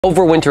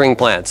Overwintering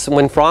plants.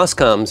 When frost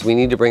comes, we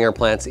need to bring our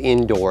plants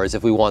indoors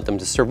if we want them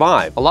to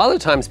survive. A lot of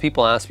the times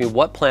people ask me,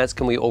 what plants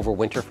can we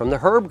overwinter from the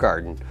herb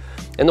garden?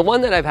 And the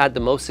one that I've had the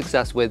most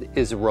success with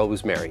is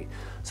rosemary.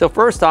 So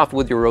first off,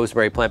 with your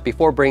rosemary plant,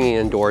 before bringing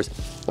it indoors,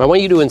 I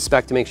want you to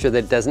inspect to make sure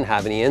that it doesn't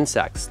have any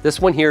insects. This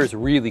one here is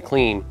really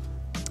clean.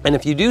 And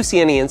if you do see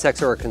any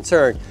insects or are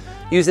concerned,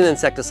 use an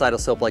insecticidal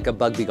soap like a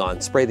Bug B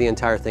Gone. Spray the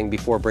entire thing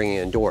before bringing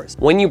it indoors.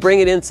 When you bring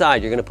it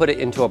inside, you're gonna put it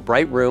into a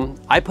bright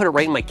room. I put it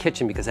right in my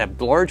kitchen because I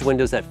have large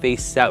windows that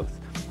face south.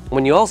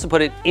 When you also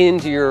put it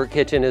into your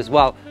kitchen as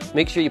well,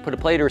 make sure you put a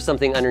plate or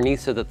something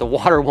underneath so that the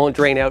water won't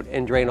drain out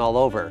and drain all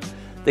over.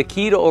 The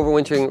key to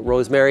overwintering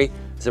rosemary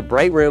is a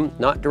bright room,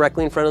 not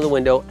directly in front of the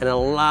window, and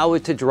allow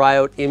it to dry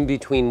out in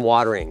between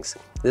waterings.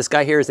 This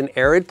guy here is an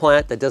arid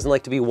plant that doesn't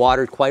like to be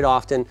watered quite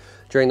often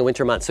during the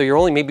winter months. So you're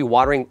only maybe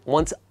watering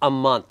once a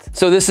month.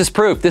 So this is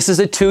proof. This is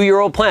a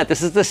 2-year-old plant.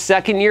 This is the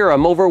 2nd year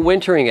I'm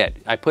overwintering it.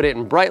 I put it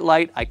in bright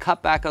light. I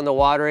cut back on the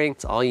watering.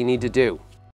 It's all you need to do.